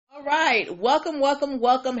All right.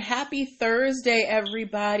 Welcome. Happy Thursday,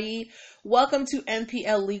 everybody. Welcome to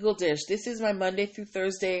NPL Legal Dish. This is my Monday through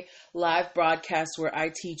Thursday live broadcast where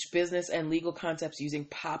I teach business and legal concepts using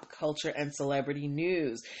pop culture and celebrity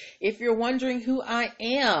news. If you're wondering who I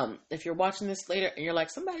am, if you're watching this later and you're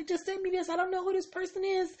like, somebody just sent me this, I don't know who this person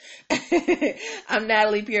is. I'm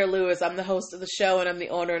Natalie Pierre-Lewis. I'm the host of the show and I'm the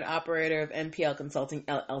owner and operator of NPL Consulting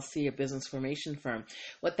LLC, a business formation firm.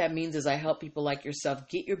 What that means is I help people like yourself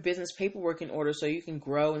get your business paperwork in order so you can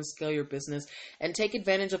grow and scale your business and take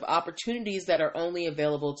advantage of opportunities that are only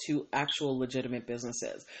available to actual legitimate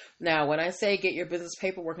businesses. Now, when I say get your business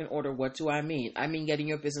paperwork in order, what do I mean? I mean getting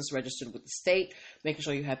your business registered with the state, making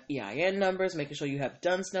sure you have EIN numbers, making sure you have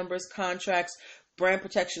DUNS numbers, contracts, brand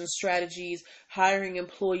protection strategies, hiring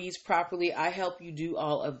employees properly. I help you do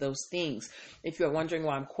all of those things. If you're wondering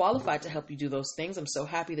why I'm qualified to help you do those things, I'm so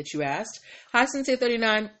happy that you asked. Hi,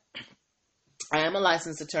 Cynthia39. I am a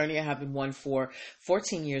licensed attorney. I have been one for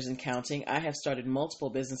 14 years and counting. I have started multiple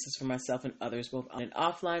businesses for myself and others, both on and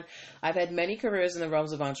offline. I've had many careers in the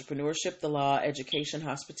realms of entrepreneurship, the law, education,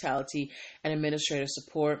 hospitality, and administrative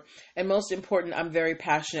support. And most important, I'm very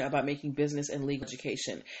passionate about making business and legal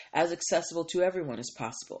education as accessible to everyone as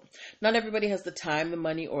possible. Not everybody has the time, the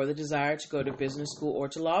money, or the desire to go to business school or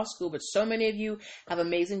to law school, but so many of you have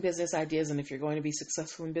amazing business ideas. And if you're going to be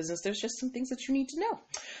successful in business, there's just some things that you need to know.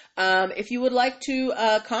 If you would like to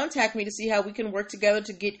contact me to see how we can work together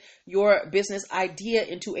to get your business idea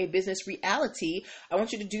into a business reality, I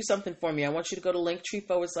want you to do something for me. I want you to go to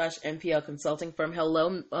Linktree/NPL Consulting Firm.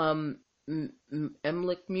 Hello,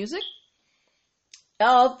 Emlick Music.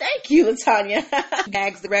 Oh, thank you, Latanya.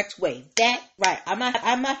 Bags the correct way. That right.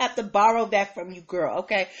 I might have to borrow that from you, girl.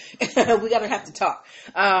 Okay, we gotta have to talk.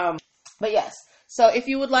 But yes. So if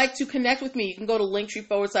you would like to connect with me, you can go to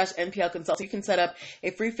Linktree/NPL Consulting. You can set up a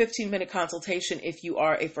free 15-minute consultation if you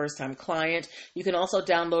are a first-time client. You can also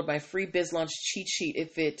download my free Biz Launch cheat sheet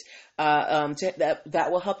if it that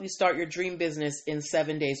will help you start your dream business in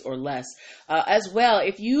 7 days or less. As well,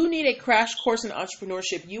 if you need a crash course in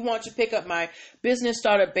entrepreneurship, you want to pick up my Business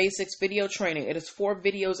Startup Basics video training. It is 4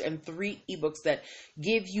 videos and 3 ebooks that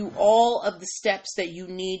give you all of the steps that you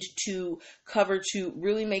need to cover to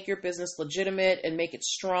really make your business legitimate and make it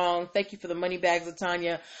strong. Thank you for the money bags,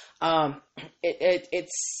 Latanya.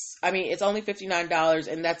 It's only $59,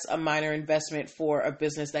 and that's a minor investment for a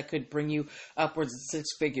business that could bring you upwards of 6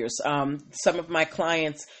 figures. Some of my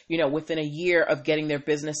clients, within a year of getting their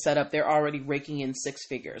business set up, they're already raking in 6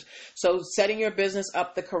 figures. So setting your business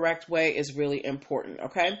up the correct way is really important.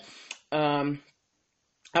 Okay.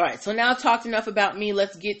 All right, so now I've talked enough about me.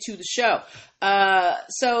 Let's get to the show.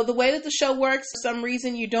 So the way that the show works, for some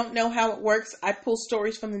reason you don't know how it works, I pull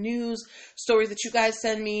stories from the news, stories that you guys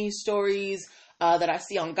send me, stories that I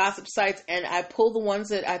see on gossip sites, and I pull the ones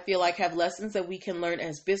that I feel like have lessons that we can learn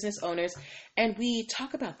as business owners, and we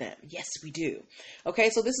talk about them. Yes, we do. Okay,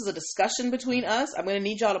 so this is a discussion between us. I'm going to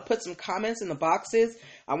need y'all to put some comments in the boxes.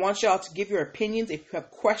 I want y'all to give your opinions. If you have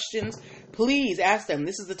questions, please ask them.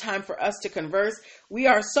 This is the time for us to converse. We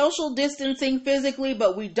are social distancing physically,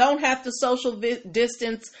 but we don't have to social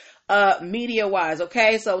distance media-wise,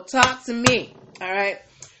 okay? So talk to me, all right?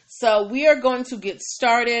 So we are going to get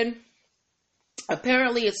started.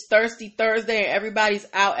 Apparently it's Thirsty Thursday and everybody's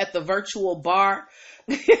out at the virtual bar.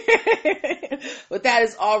 But that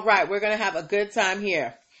is all right. We're going to have a good time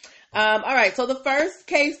here. All right. So the first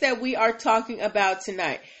case that we are talking about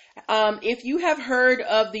tonight, if you have heard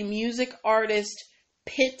of the music artist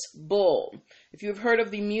Pitbull,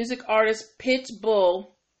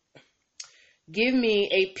 give me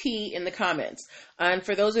a P in the comments. And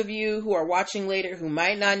for those of you who are watching later who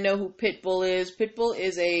might not know who Pitbull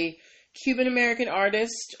is a Cuban-American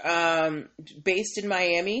artist, based in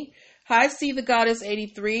Miami. Hi, See the Goddess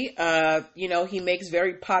 83. He makes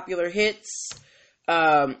very popular hits,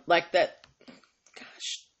 like that.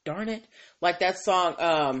 Gosh, darn it. Like that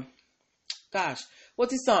song.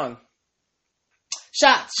 What's his song?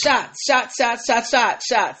 Shots.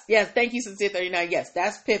 Yes, thank you, Sincere39. Yes,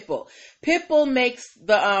 that's Pitbull. Pitbull makes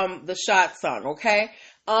the Shot song, okay?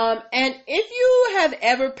 And if you have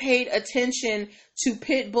ever paid attention to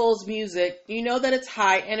Pitbull's music, you know that it's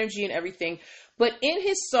high energy and everything. But in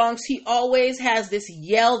his songs, he always has this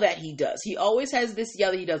yell that he does. And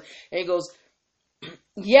he goes,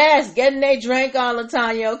 yes, getting a drink on,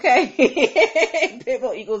 Latanya, okay?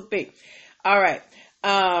 Pitbull equals P. All right.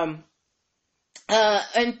 And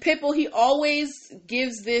Pitbull, he always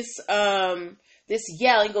gives this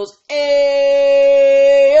yell. He goes, ayo.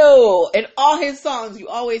 In all his songs, you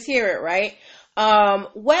always hear it, right?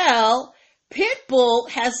 Well, Pitbull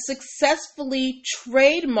has successfully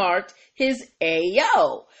trademarked his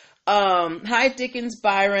ayo. Hi, Dickens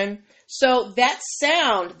Byron. So that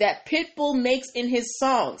sound that Pitbull makes in his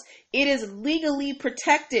songs, it is legally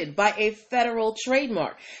protected by a federal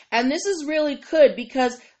trademark. And this is really good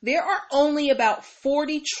because there are only about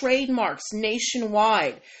 40 trademarks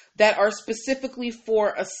nationwide that are specifically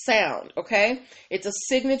for a sound, okay? It's a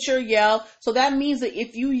signature yell. So that means that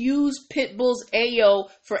if you use Pitbull's Ayo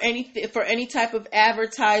for any type of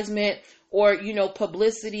advertisement or,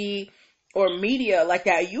 publicity or media like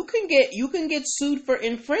that, you can get sued for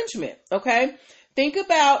infringement, okay? Think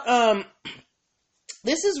about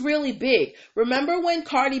this is really big. Remember when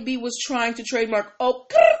Cardi B was trying to trademark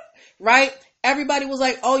right? Everybody was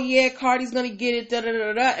like, "Oh yeah, Cardi's gonna get it," da da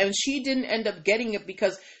da da, and she didn't end up getting it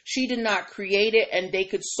because she did not create it, and they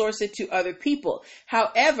could source it to other people.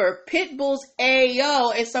 However, Pitbull's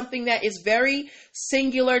Ayo is something that is very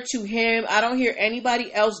singular to him. I don't hear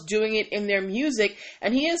anybody else doing it in their music,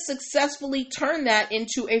 and he has successfully turned that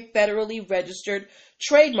into a federally registered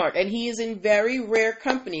trademark, and he is in very rare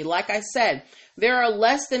company. Like I said, there are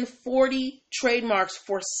less than 40 trademarks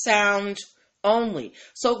for sound only.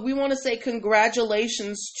 So we want to say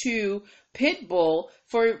congratulations to Pitbull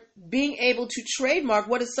for being able to trademark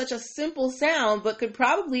what is such a simple sound, but could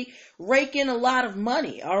probably rake in a lot of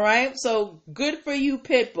money. All right. So good for you,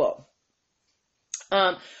 Pitbull.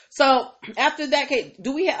 So after that,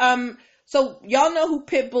 so y'all know who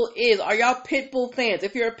Pitbull is. Are y'all Pitbull fans?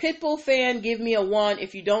 If you're a Pitbull fan, give me a 1.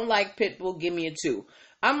 If you don't like Pitbull, give me a 2.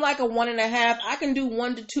 I'm like a 1.5. I can do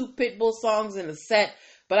 1 to 2 Pitbull songs in a set,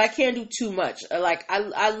 but I can't do too much.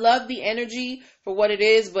 I love the energy for what it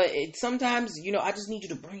is, but sometimes, I just need you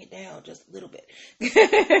to bring it down just a little bit.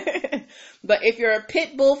 But if you're a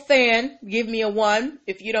Pitbull fan, give me a 1.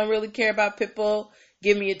 If you don't really care about Pitbull,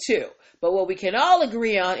 give me a 2. But what we can all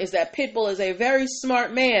agree on is that Pitbull is a very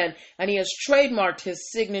smart man, and he has trademarked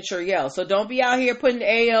his signature yell. So don't be out here putting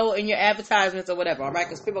Ayo in your advertisements or whatever, all right?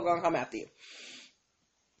 Because people are going to come after you.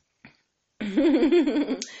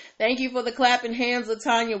 Thank you for the clapping hands,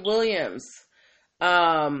 LaTanya Williams.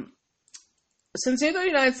 Sincere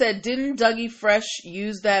 39 said, didn't Dougie Fresh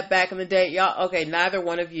use that back in the day? Y'all, okay, neither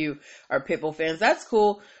one of you are Pitbull fans. That's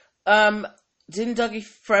cool. Didn't Dougie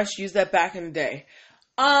Fresh use that back in the day?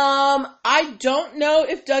 I don't know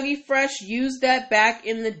if Dougie Fresh used that back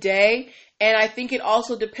in the day. And I think it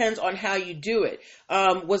also depends on how you do it.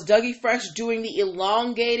 Was Dougie Fresh doing the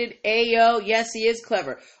elongated Ayo? Yes, he is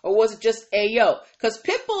clever. Or was it just Ayo? Because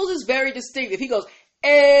Pitbull's is very distinct. If he goes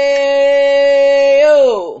Ayo,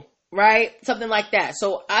 right? Something like that.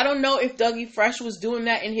 So I don't know if Dougie Fresh was doing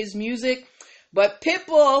that in his music. But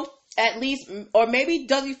Pitbull, at least, or maybe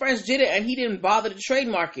Dougie Fresh did it and he didn't bother to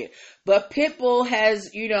trademark it. But Pitbull has,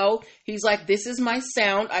 he's like, this is my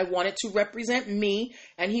sound. I want it to represent me.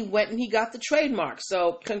 And he went and he got the trademark.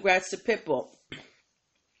 So congrats to Pitbull.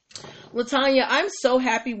 LaTanya, I'm so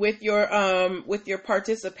happy with your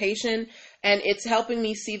participation. And it's helping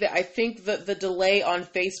me see that I think that the delay on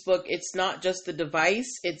Facebook, it's not just the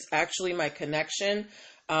device. It's actually my connection.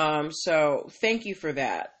 So thank you for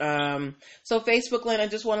that. So Facebook land, I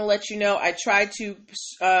just want to let you know, I tried to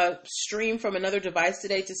stream from another device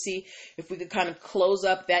today to see if we could kind of close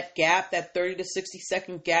up that gap, that 30 to 60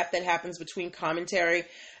 second gap that happens between commentary,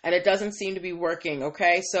 and it doesn't seem to be working.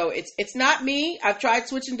 Okay. So it's not me. I've tried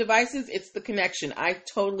switching devices. It's the connection. I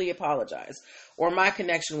totally apologize, or my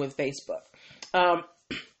connection with Facebook.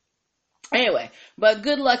 Anyway, but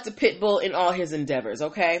good luck to Pitbull in all his endeavors.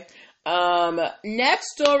 Okay. Next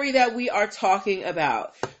story that we are talking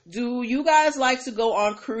about. Do you guys like to go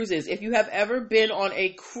on cruises? If you have ever been on a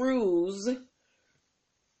cruise,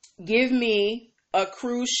 give me a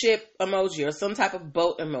cruise ship emoji or some type of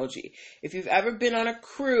boat emoji. If you've ever been on a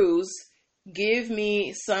cruise, give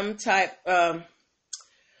me some type,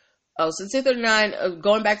 Sincere 39,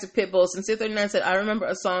 going back to Pitbull, Sincere 39 said, I remember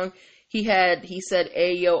a song he said,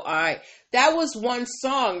 Ayo, I. That was one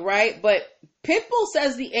song, right? But Pitbull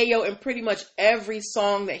says the Ayo in pretty much every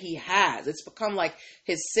song that he has. It's become like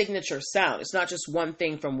his signature sound. It's not just one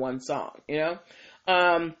thing from one song, any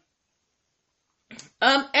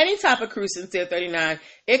type of cruise, Sincere 39.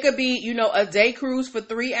 It could be, a day cruise for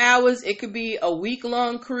 3 hours. It could be a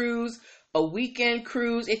week-long cruise, a weekend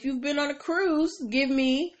cruise. If you've been on a cruise, give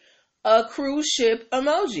me a cruise ship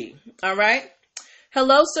emoji. All right.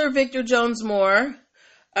 Hello, Sir Victor Jones Moore.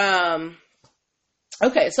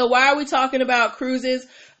 Okay, so why are we talking about cruises?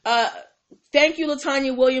 Thank you,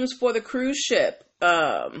 LaTanya Williams, for the cruise ship. You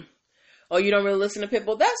don't really listen to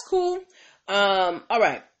Pitbull? That's cool. All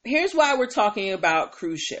right. Here's why we're talking about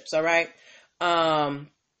cruise ships. All right.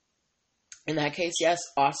 In that case, yes,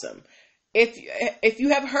 awesome. If you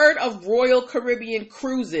have heard of Royal Caribbean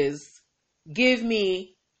Cruises, give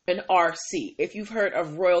me an RC, if you've heard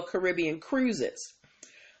of Royal Caribbean Cruises.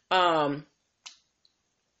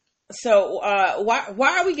 So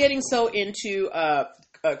why are we getting so into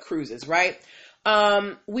cruises, right?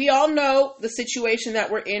 We all know the situation that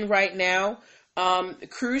we're in right now.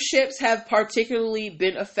 Cruise ships have particularly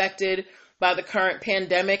been affected by the current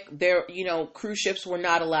pandemic. Cruise ships were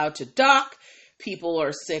not allowed to dock. People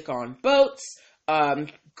are sick on boats.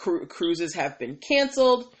 Cruises have been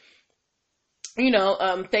canceled.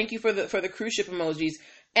 Thank you for the cruise ship emojis.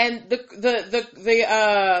 And the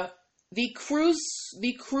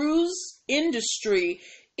cruise industry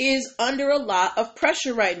is under a lot of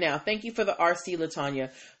pressure right now. Thank you for the RC,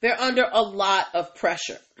 Latanya. They're under a lot of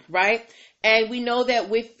pressure, right? And we know that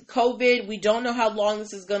with COVID, we don't know how long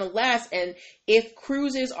this is going to last. And if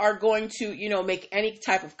cruises are going to, make any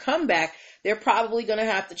type of comeback, they're probably going to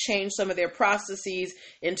have to change some of their processes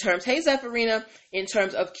in terms, hey, Zephyrina, in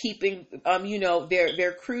terms of keeping,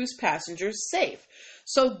 their cruise passengers safe.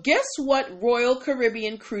 So guess what Royal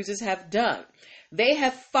Caribbean Cruises have done? They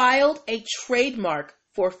have filed a trademark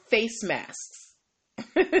for face masks.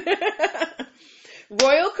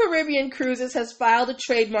 Royal Caribbean Cruises has filed a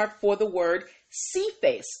trademark for the word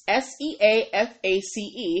Seaface,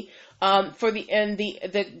 Seaface. For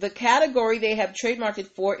the category they have trademarked it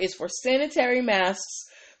for is for sanitary masks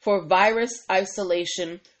for virus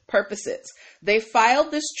isolation purposes. They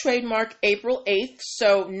filed this trademark April 8th,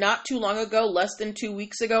 so not too long ago, less than 2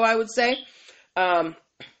 weeks ago, I would say. Less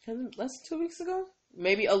than 2 weeks ago?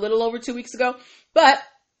 Maybe a little over 2 weeks ago. But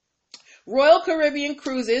Royal Caribbean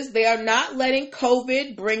Cruises, they are not letting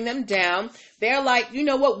COVID bring them down. They're like, you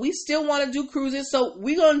know what? We still want to do cruises, so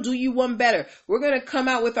we're going to do you one better. We're going to come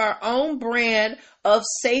out with our own brand of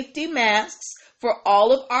safety masks for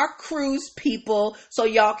all of our cruise people, so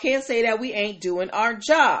y'all can't say that we ain't doing our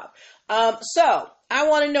job. So I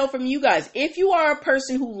want to know from you guys, if you are a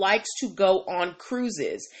person who likes to go on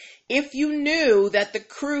cruises, if you knew that the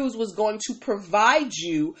cruise was going to provide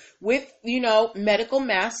you with, medical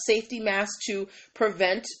masks, safety masks to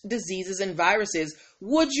prevent diseases and viruses,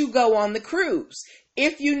 would you go on the cruise?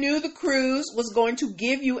 If you knew the cruise was going to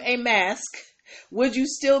give you a mask, would you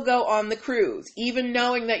still go on the cruise, even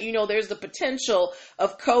knowing that, there's the potential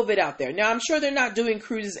of COVID out there? Now, I'm sure they're not doing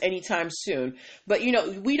cruises anytime soon, but,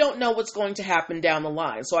 we don't know what's going to happen down the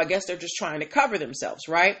line. So I guess they're just trying to cover themselves,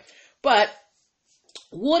 right? But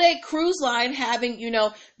would a cruise line having,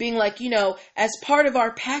 being like, as part of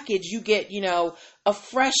our package, you get, a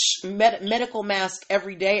fresh medical mask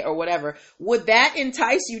every day or whatever, would that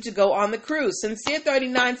entice you to go on the cruise?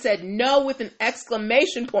 Sincere39 said no with an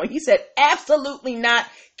exclamation point. He said, absolutely not.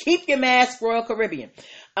 Keep your mask, Royal Caribbean.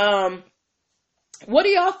 What do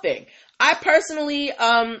y'all think? I personally,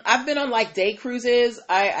 I've been on like day cruises.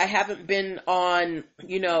 I haven't been on,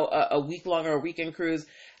 a week long or a weekend cruise.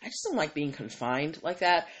 I just don't like being confined like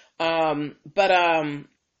that. But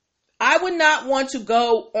I would not want to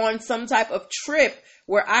go on some type of trip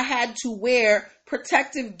where I had to wear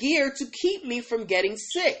protective gear to keep me from getting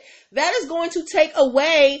sick. That is going to take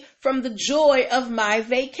away from the joy of my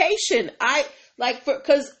vacation.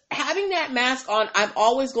 Because having that mask on, I'm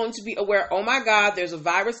always going to be aware, oh my God, there's a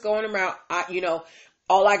virus going around.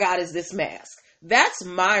 All I got is this mask. That's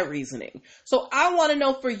my reasoning. So I want to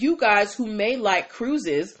know for you guys who may like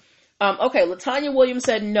cruises. Okay, Latanya Williams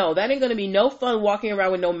said, no, that ain't going to be no fun walking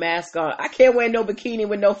around with no mask on. I can't wear no bikini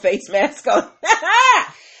with no face mask on.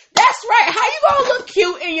 That's right. How you going to look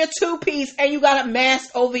cute in your two-piece and you got a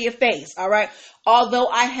mask over your face? All right. Although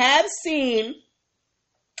I have seen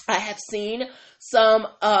some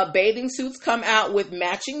bathing suits come out with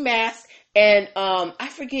matching masks, and I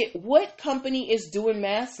forget what company is doing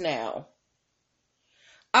masks now.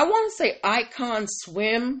 I want to say Icon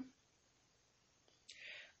Swim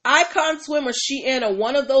or Shein or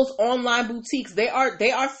one of those online boutiques. They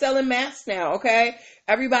are selling masks now, okay?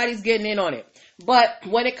 Everybody's getting in on it. But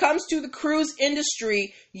when it comes to the cruise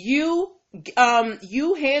industry, you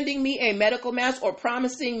handing me a medical mask or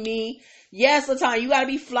promising me, yes, Latanya, you got to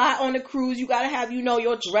be fly on the cruise. You got to have,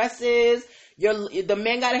 your dresses. The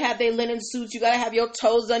men got to have their linen suits. You got to have your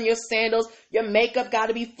toes done, your sandals. Your makeup got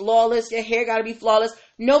to be flawless. Your hair got to be flawless.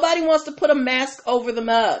 Nobody wants to put a mask over the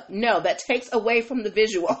mug. No, that takes away from the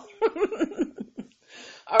visual.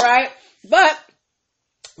 All right. But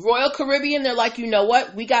Royal Caribbean, they're like, you know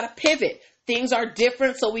what? We got to pivot. Things are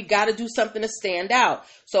different, so we got to do something to stand out.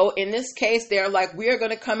 So in this case, they're like, we are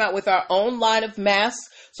going to come out with our own line of masks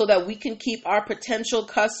so that we can keep our potential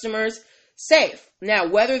customers safe. Now,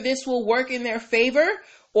 whether this will work in their favor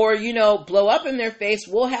or, blow up in their face,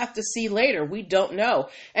 we'll have to see later. We don't know.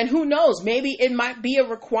 And who knows, maybe it might be a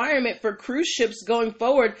requirement for cruise ships going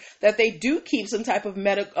forward that they do keep some type of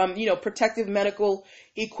protective medical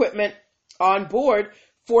equipment on board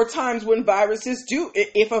for times when viruses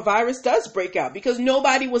if a virus does break out, because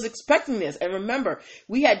nobody was expecting this. And remember,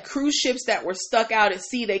 we had cruise ships that were stuck out at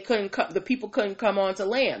sea. The people couldn't come onto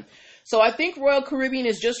land. So I think Royal Caribbean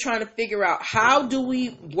is just trying to figure out, how do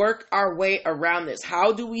we work our way around this?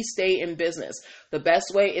 How do we stay in business? The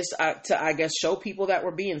best way is to, I guess, show people that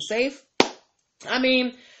we're being safe. I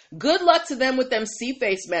mean, good luck to them with them sea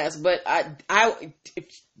face masks, but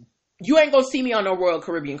you ain't gonna see me on no Royal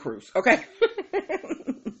Caribbean cruise, okay?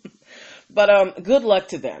 But good luck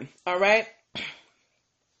to them. All right.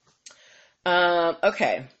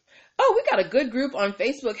 Okay. Oh, we got a good group on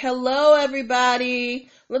Facebook. Hello, everybody.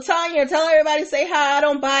 Latanya, tell everybody, say hi. I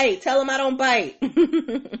don't bite. Tell them I don't bite.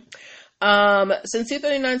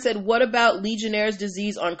 Sincere39 said, what about Legionnaire's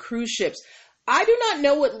disease on cruise ships? I do not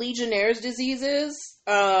know what Legionnaire's disease is.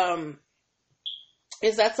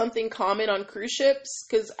 Is that something common on cruise ships?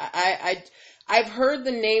 Because I've heard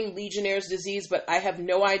the name Legionnaire's disease, but I have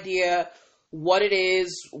no idea what it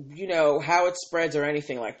is, how it spreads or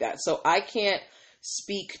anything like that. So I can't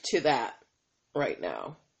speak to that right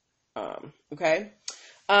now. Okay.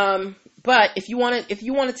 But if you want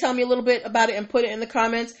to tell me a little bit about it and put it in the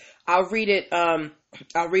comments, I'll read it. I'll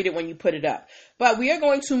read it when you put it up. But we are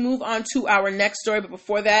going to move on to our next story. But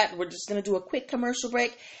before that, we're just going to do a quick commercial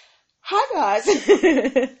break. Hi, guys.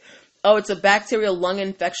 Oh, it's a bacterial lung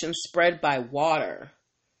infection spread by water.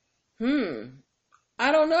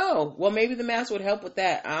 I don't know. Well, maybe the mask would help with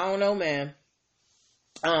that. I don't know, man.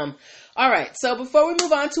 All right. So before we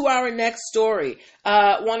move on to our next story,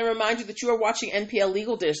 want to remind you that you are watching NPL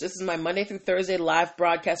Legal Dish. This is my Monday through Thursday live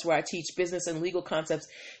broadcast where I teach business and legal concepts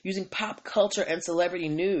using pop culture and celebrity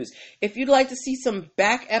news. If you'd like to see some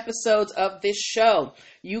back episodes of this show,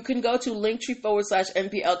 you can go to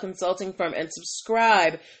linktree/NPL Consulting Firm and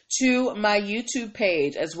subscribe to my YouTube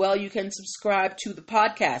page. As well, you can subscribe to the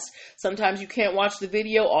podcast. Sometimes you can't watch the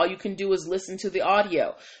video. All you can do is listen to the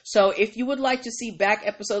audio. So if you would like to see back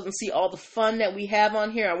episodes and see all the fun that we have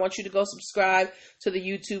on here, I want you to go subscribe to the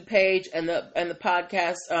YouTube page and the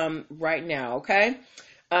podcast right now, okay?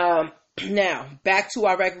 Now, back to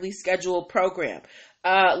our regularly scheduled program.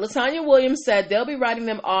 Latanya Williams said they'll be writing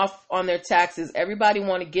them off on their taxes. Everybody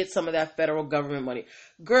want to get some of that federal government money.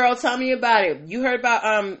 Girl, tell me about it. You heard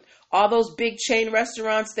about all those big chain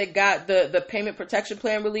restaurants that got the payment protection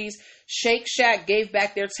plan release? Shake Shack gave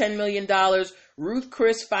back their $10 million. Ruth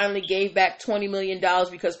Chris finally gave back $20 million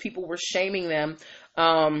because people were shaming them.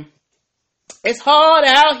 It's hard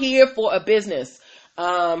out here for a business.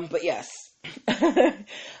 But yes.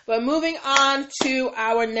 But moving on to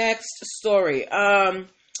our next story.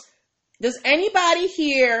 Does anybody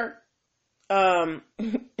here, oh,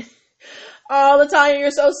 Latanya,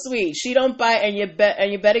 you're so sweet. She don't bite, and you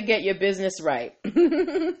better get your business right.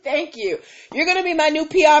 Thank you. You're going to be my new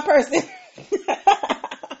PR person.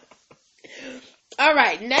 All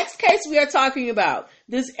right. Next case we are talking about.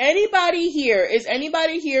 Is anybody here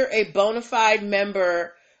a bona fide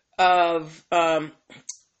member of,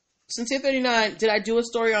 Sincere 39, did I do a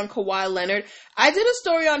story on Kawhi Leonard? I did a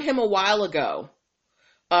story on him a while ago.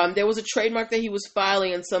 There was a trademark that he was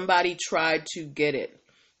filing and somebody tried to get it.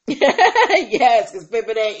 Yes, because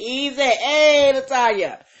Pippin ain't easy. Hey,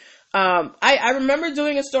 Natalia. I remember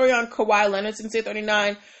doing a story on Kawhi Leonard, Sincere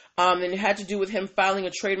 39, and it had to do with him filing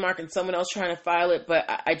a trademark and someone else trying to file it, but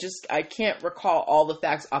I can't recall all the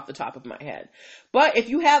facts off the top of my head. But if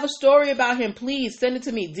you have a story about him, please send it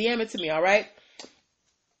to me, DM it to me, all right?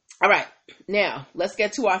 All right, now let's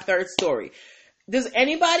get to our third story. Does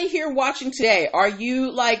anybody here watching today, are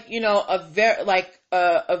you a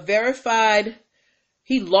verified,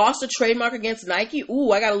 he lost a trademark against Nike?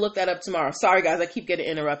 Ooh, I got to look that up tomorrow. Sorry guys, I keep getting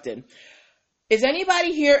interrupted. Is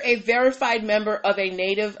anybody here a verified member of a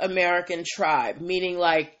Native American tribe? Meaning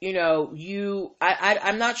I'm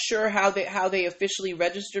not sure how they officially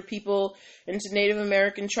register people into Native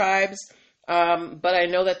American tribes. But I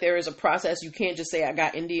know that there is a process. You can't just say I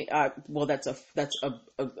got Indian. Well, that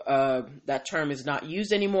term is not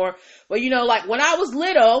used anymore. But when I was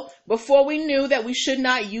little, before we knew that we should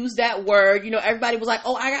not use that word, everybody was like,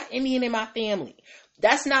 "Oh, I got Indian in my family."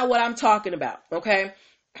 That's not what I'm talking about. Okay.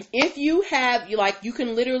 If you have, you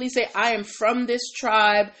can literally say, "I am from this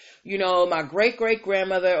tribe." My great great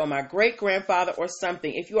grandmother or my great grandfather or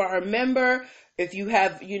something. If you are a member. If you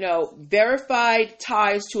have, verified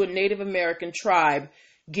ties to a Native American tribe,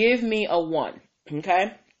 give me a 1,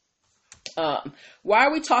 okay? Why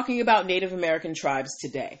are we talking about Native American tribes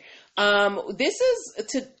today? This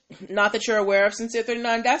is not that you're aware of Sincere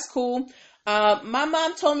 39. That's cool. My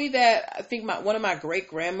mom told me that I think one of my great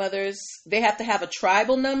grandmothers, they have to have a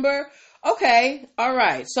tribal number. Okay, all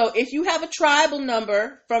right. So if you have a tribal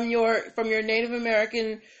number from your Native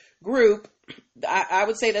American group, I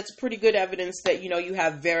would say that's pretty good evidence that you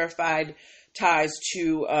have verified ties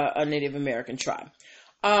to a Native American tribe.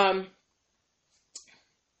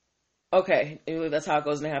 Okay, that's how it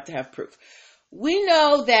goes, and they have to have proof. We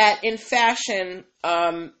know that in fashion,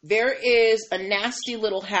 there is a nasty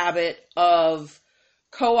little habit of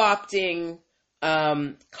co-opting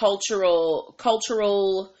cultural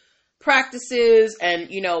practices and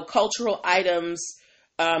cultural items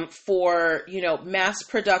for mass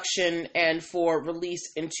production and for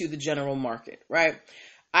release into the general market. Right?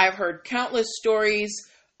 I've heard countless stories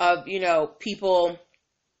of people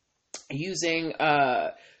using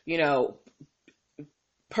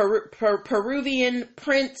Peruvian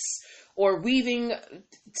prints or weaving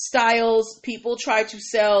styles. People try to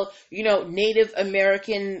sell, Native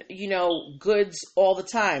American, goods all the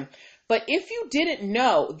time. But if you didn't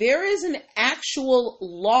know, there is an actual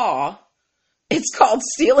law. It's called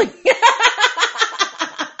stealing.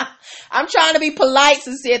 I'm trying to be polite,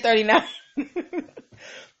 Sincere 39.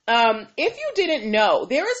 If you didn't know,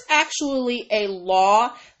 there is actually a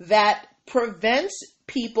law that prevents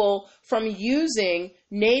people from using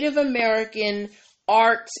Native American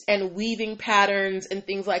art and weaving patterns and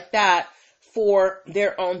things like that for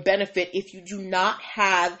their own benefit if you do not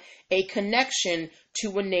have a connection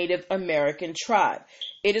to a Native American tribe.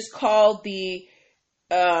 It is called the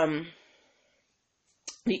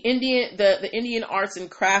Indian Arts and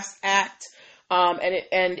Crafts Act.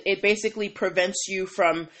 And it basically prevents you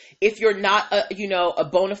from, if you're not a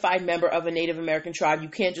bona fide member of a Native American tribe, you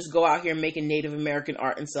can't just go out here making Native American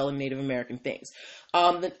art and selling Native American things.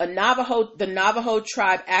 The Navajo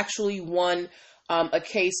tribe actually won a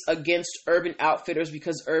case against Urban Outfitters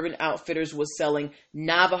because Urban Outfitters was selling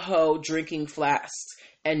Navajo drinking flasks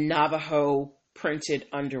and Navajo printed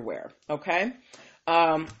underwear. Okay.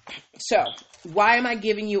 So why am I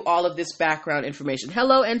giving you all of this background information?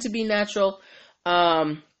 Hello, and to be natural.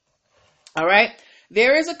 All right.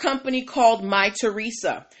 There is a company called My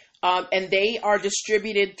Teresa, and they are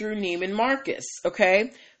distributed through Neiman Marcus.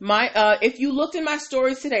 Okay. If you looked in my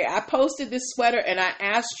stories today, I posted this sweater and I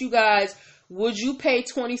asked you guys, would you pay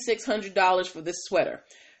 $2,600 for this sweater?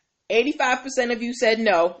 85% of you said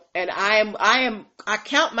no. And I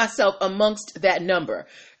count myself amongst that number.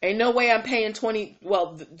 Ain't no way I'm paying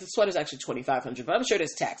the sweater's actually $2,500, but I'm sure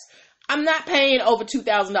there's tax. I'm not paying over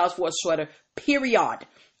 $2,000 for a sweater, period.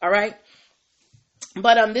 All right.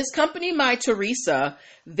 But this company, My Teresa,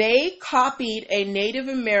 they copied a Native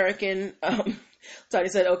American. Tony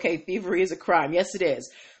said, "Okay, thievery is a crime." Yes, it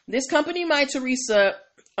is. This company, My Teresa,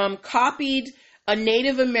 copied a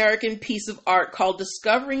Native American piece of art called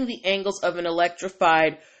 "Discovering the Angles of an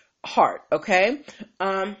Electrified Heart." Okay.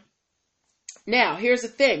 Now, here's the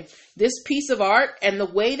thing. This piece of art and the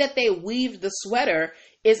way that they weaved the sweater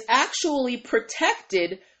is actually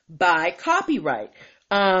protected by copyright.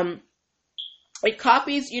 It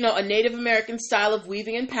copies, a Native American style of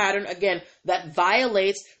weaving and pattern, again, that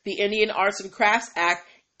violates the Indian Arts and Crafts Act.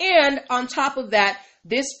 And on top of that,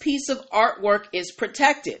 this piece of artwork is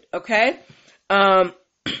protected, okay? Not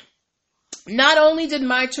only did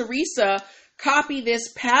My Teresa copy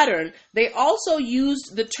this pattern, they also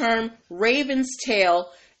used the term Raven's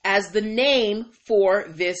Tail as the name for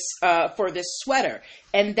this sweater.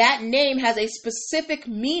 And that name has a specific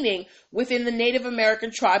meaning within the Native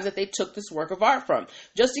American tribes that they took this work of art from.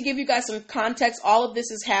 Just to give you guys some context, all of this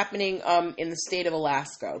is happening in the state of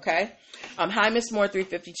Alaska, okay? Hi, Miss Moore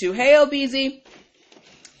 352. Hey, OBZ.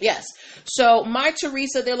 Yes. So My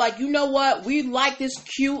Teresa, they're like, you know what? We like this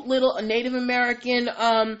cute little Native American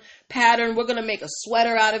pattern. We're going to make a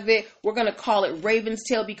sweater out of it. We're going to call it Raven's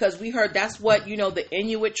Tail because we heard that's what, the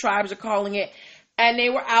Inuit tribes are calling it. And they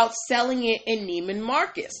were out selling it in Neiman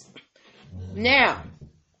Marcus. Now,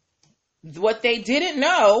 what they didn't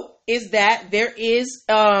know is that there is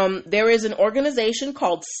an organization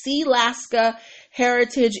called Sealaska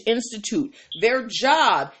Heritage Institute. Their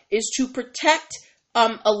job is to protect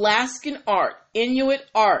Alaskan art, Inuit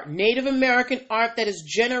art, Native American art that is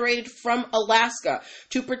generated from Alaska,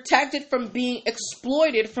 to protect it from being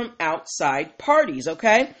exploited from outside parties,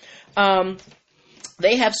 okay?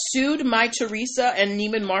 They have sued My Teresa and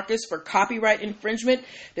Neiman Marcus for copyright infringement.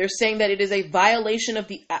 They're saying that it is a violation of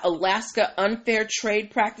the Alaska Unfair Trade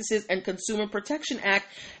Practices and Consumer Protection Act,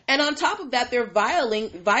 And on top of that, they're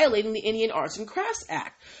violating the Indian Arts and Crafts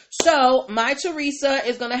Act. So My Teresa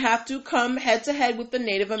is going to have to come head to head with the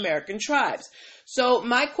Native American tribes. So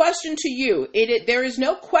my question to you, there is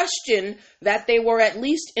no question that they were at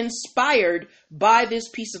least inspired by this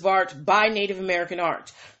piece of art, by Native American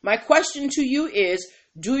art. My question to you is,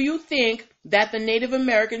 do you think that the Native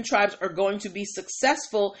American tribes are going to be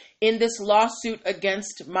successful in this lawsuit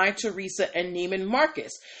against My Teresa and Neiman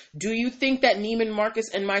Marcus? Do you think that Neiman Marcus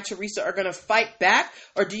and My Teresa are going to fight back,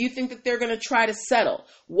 or do you think that they're going to try to settle?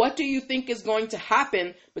 What do you think is going to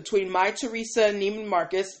happen between My Teresa and Neiman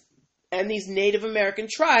Marcus and these Native American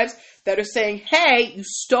tribes that are saying, hey, you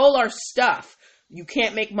stole our stuff. You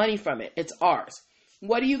can't make money from it. It's ours.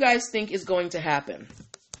 What do you guys think is going to happen?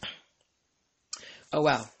 Oh,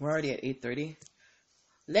 wow. We're already at 8:30.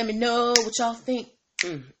 Let me know what y'all think.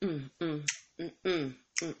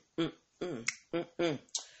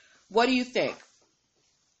 What do you think?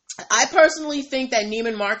 I personally think that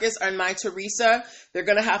Neiman Marcus and My Teresa, they're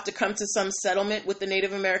going to have to come to some settlement with the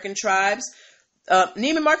Native American tribes.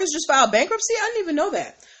 Neiman Marcus just filed bankruptcy? I didn't even know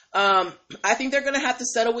that. I think they're going to have to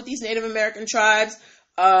settle with these Native American tribes.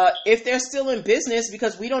 If they're still in business,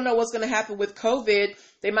 because we don't know what's going to happen with COVID,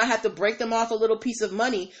 they might have to break them off a little piece of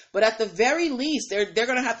money. But at the very least, they're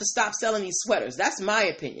going to have to stop selling these sweaters. That's my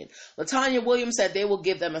opinion. Latanya Williams said they will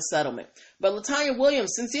give them a settlement. But Latanya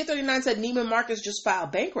Williams, Sincere 39 said Neiman Marcus just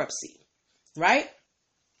filed bankruptcy, right?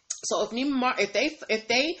 So if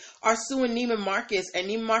they are suing Neiman Marcus and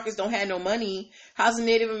Neiman Marcus don't have no money, how's the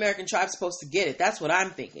Native American tribe supposed to get it? That's what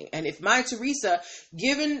I'm thinking. And if My Teresa,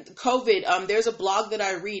 given COVID, there's a blog that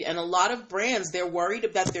I read, and a lot of brands, they're worried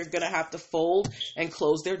that they're going to have to fold and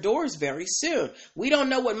close their doors very soon. We don't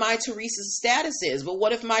know what My Teresa's status is, but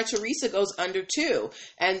what if My Teresa goes under too?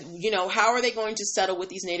 And, how are they going to settle with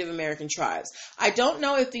these Native American tribes? I don't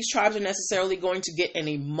know if these tribes are necessarily going to get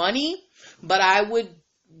any money, but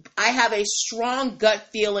I have a strong gut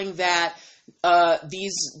feeling that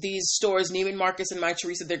these stores, Neiman Marcus and My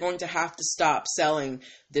Teresa, they're going to have to stop selling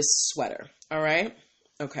this sweater. All right?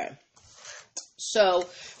 Okay. So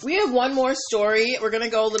we have one more story. We're going to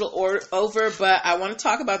go a little over, but I want to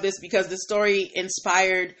talk about this because the story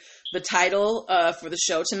inspired the title for the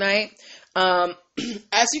show tonight.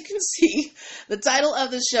 As you can see, the title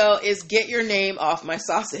of the show is "Get Your Name Off My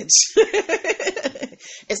Sausage."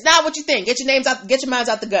 It's not what you think. Get your minds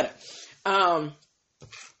out the gutter. All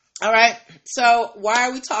right. So why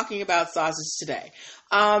are we talking about sausage today?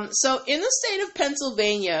 So in the state of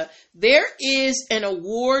Pennsylvania, there is an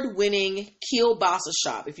award-winning kielbasa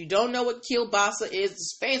shop. If you don't know what kielbasa is,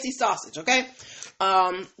 it's fancy sausage. Okay.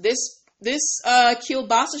 This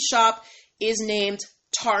kielbasa shop is named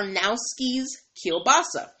Tarnowski's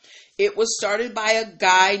Kielbasa. It was started by a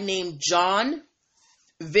guy named John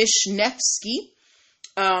Vishnevsky.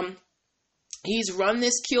 He's run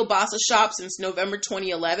this kielbasa shop since November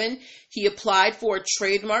 2011. He applied for a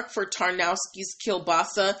trademark for Tarnowski's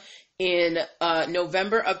Kielbasa in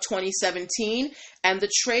November of 2017, and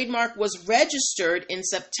the trademark was registered in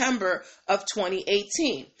September of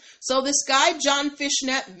 2018. So this guy, John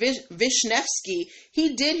Vishnevsky,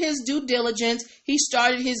 he did his due diligence. He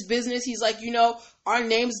started his business. He's like, our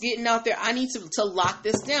name's getting out there. I need to lock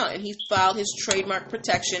this down. And he filed his trademark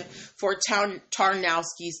protection for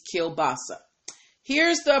Tarnowski's Kielbasa.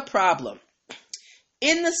 Here's the problem.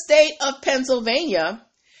 In the state of Pennsylvania,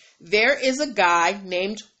 there is a guy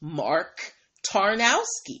named Mark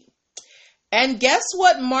Tarnowski. And guess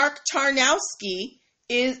what Mark Tarnowski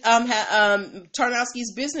is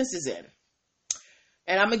Tarnowski's business is in?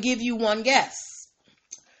 And I'm going to give you one guess.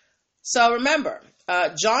 So remember,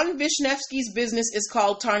 John Vishnevsky's business is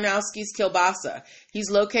called Tarnowski's Kielbasa.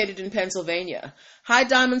 He's located in Pennsylvania. Hi,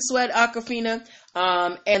 Diamond Sweat Aquafina.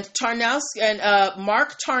 And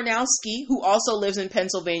Mark Tarnowski, who also lives in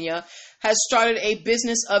Pennsylvania, has started a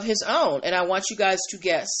business of his own. And I want you guys to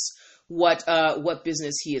guess what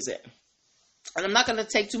business he is in. And I'm not going to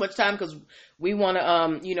take too much time because we want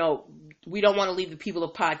to, we don't want to leave the people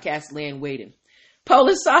of podcast land waiting.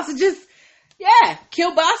 Polish sausages? Yeah,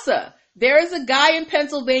 kielbasa. There is a guy in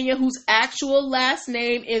Pennsylvania whose actual last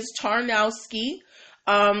name is Tarnowski.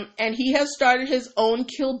 And he has started his own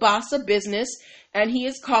kielbasa business, and he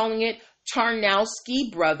is calling it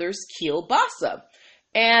Tarnowski Brothers Kielbasa.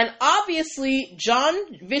 And obviously, John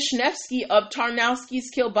Vishnevsky of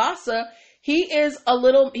Tarnowski's Kielbasa, he is a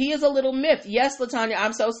little myth. Yes, Latanya,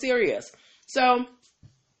 I'm so serious. So,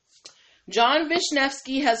 John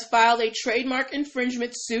Vishnevsky has filed a trademark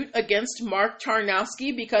infringement suit against Mark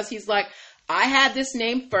Tarnowski because he's like, I had this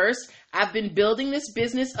name first. I've been building this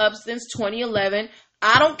business up since 2011.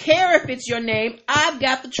 I don't care if it's your name. I've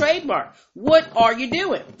got the trademark. What are you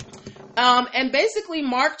doing? And basically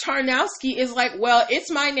Mark Tarnowski is like, well,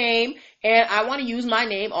 it's my name and I want to use my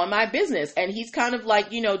name on my business. And he's kind of like,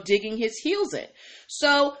 digging his heels in.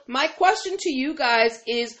 So my question to you guys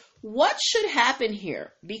is, what should happen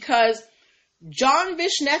here? Because John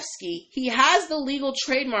Vishnevsky, he has the legal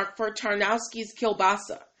trademark for Tarnowski's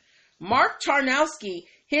Kielbasa. Mark Tarnowski,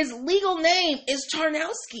 his legal name is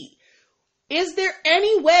Tarnowski. Is there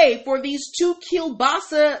any way for these two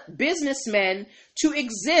Kielbasa businessmen to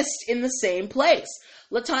exist in the same place?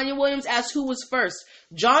 Latanya Williams asked who was first.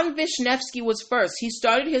 John Vishnevsky was first. He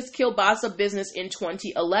started his Kielbasa business in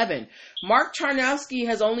 2011. Mark Tarnowski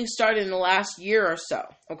has only started in the last year or so,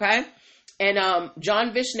 okay? And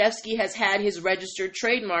John Vishnevsky has had his registered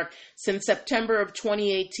trademark since September of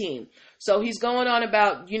 2018. So he's going on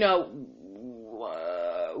about,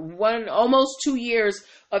 almost 2 years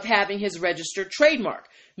of having his registered trademark.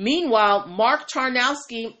 Meanwhile, Mark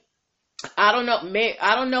Tarnowski, I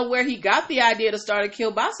don't know where he got the idea to start a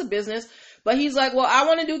Kielbasa business, but he's like, well, I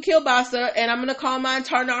want to do Kielbasa and I'm going to call mine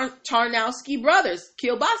Tarnowski Brothers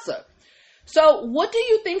Kielbasa. So what do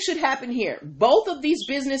you think should happen here? Both of these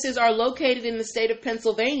businesses are located in the state of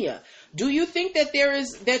Pennsylvania. Do you think that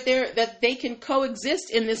that they can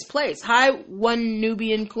coexist in this place? Hi, one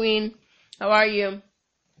Nubian queen. How are you?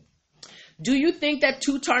 Do you think that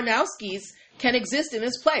two Tarnowskis can exist in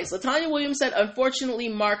this place? Latanya Williams said, unfortunately,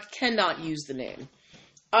 Mark cannot use the name.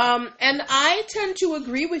 And I tend to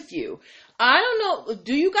agree with you. I don't know.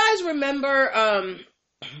 Do you guys remember,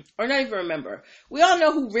 or not even remember? We all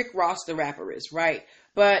know who Rick Ross, the rapper, is, right?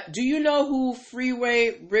 But do you know who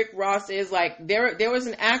Freeway Rick Ross is? Like there's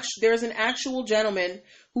an actual gentleman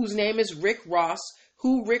whose name is Rick Ross,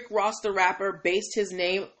 who Rick Ross, the rapper, based his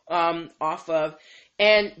name off of.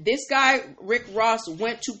 And this guy, Rick Ross,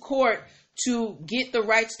 went to court to get the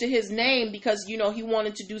rights to his name because, he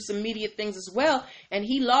wanted to do some media things as well. And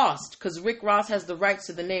he lost because Rick Ross has the rights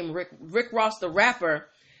to the name Rick Ross, the rapper.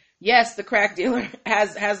 Yes, the crack dealer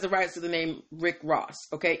has the rights to the name Rick Ross.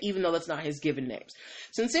 Okay. Even though that's not his given names.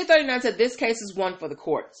 Sincere 39 said this case is one for the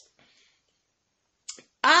courts.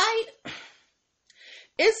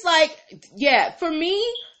 It's like, yeah, for me,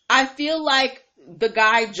 I feel like the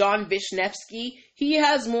guy, John Vishnevsky, he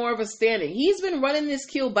has more of a standing. He's been running this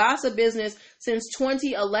Kielbasa business since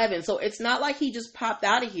 2011. So it's not like he just popped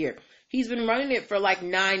out of here. He's been running it for like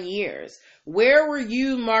 9 years. Where were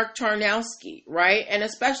you, Mark Tarnowski, right? And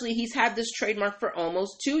especially he's had this trademark for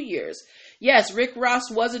almost 2 years. Yes, Rick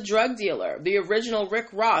Ross was a drug dealer, the original Rick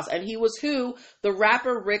Ross. And he was who the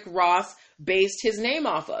rapper Rick Ross based his name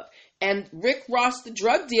off of. And Rick Ross, the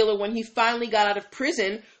drug dealer, when he finally got out of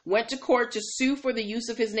prison, went to court to sue for the use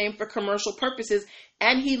of his name for commercial purposes.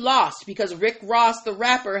 And he lost because Rick Ross, the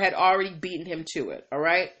rapper, had already beaten him to it. All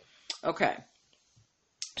right? Okay.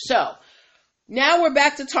 So now we're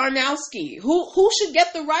back to Tarnowski. Who should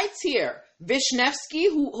get the rights here? Vishnevsky,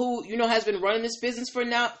 who has been running this business for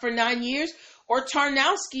 9 years, or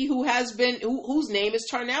Tarnowski, whose name is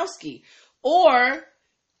Tarnowski? Or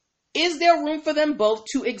is there room for them both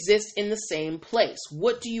to exist in the same place?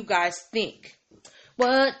 What do you guys think?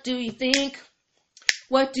 What do you think?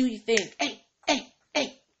 What do you think? Hey.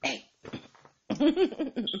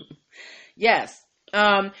 Yes.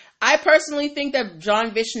 I personally think that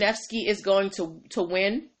John Vishnevsky is going to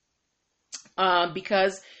win.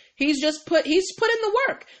 Because he's put in the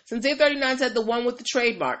work. Sincere 39 said the one with the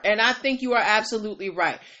trademark. And I think you are absolutely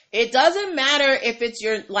right. It doesn't matter if it's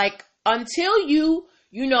until you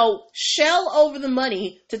shell over the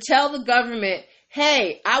money to tell the government,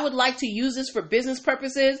 hey, I would like to use this for business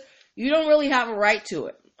purposes, you don't really have a right to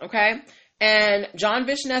it. Okay. And John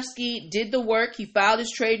Vishnevsky did the work. He filed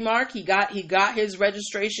his trademark. He got his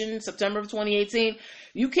registration in September of 2018.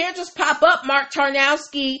 You can't just pop up Mark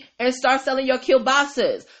Tarnowski and start selling your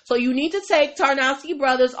Kielbasas. So you need to take Tarnowski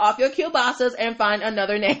Brothers off your Kielbasas and find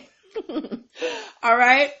another name. All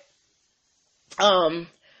right.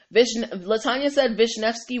 Latanya said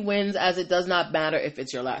Vishnevsky wins as it does not matter if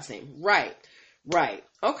it's your last name. Right.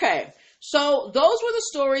 Okay. So those were the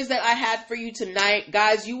stories that I had for you tonight.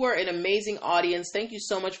 Guys, you were an amazing audience. Thank you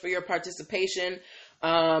so much for your participation.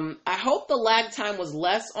 I hope the lag time was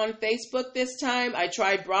less on Facebook this time. I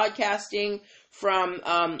tried broadcasting from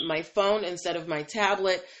my phone instead of my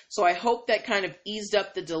tablet. So I hope that kind of eased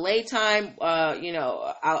up the delay time.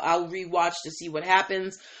 I'll rewatch to see what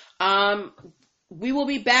happens. We will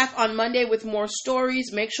be back on Monday with more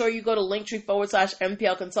stories. Make sure you go to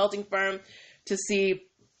Linktree/MPL Consulting Firm to see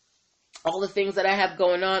all the things that I have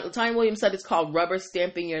going on. Latanya Williams said it's called rubber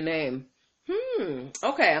stamping your name.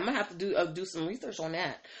 Okay, I'm gonna have to do some research on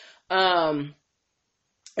that.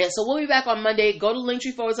 Yeah, so we'll be back on Monday. Go to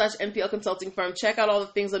Linktree/NPL Consulting Firm. Check out all the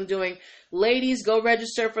things I'm doing. Ladies, go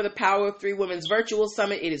register for the Power of Three Women's Virtual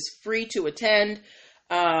Summit. It is free to attend.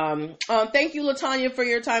 Thank you, LaTanya, for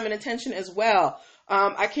your time and attention as well.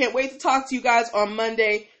 I can't wait to talk to you guys on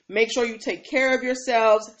Monday. Make sure you take care of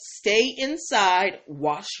yourselves. Stay inside.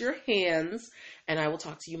 Wash your hands. And I will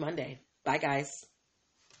talk to you Monday. Bye, guys.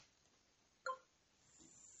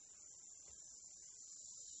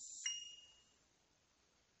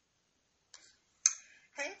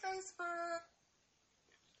 Hey, Facebook.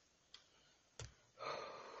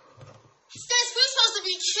 Sis, we supposed to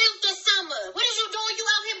be cute this summer. What is you doing? You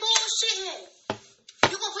out here bullshitting.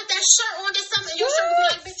 You gonna put that shirt on this summer and your shirt will be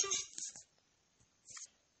like, bitch, you...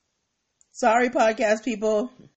 Sorry, podcast people.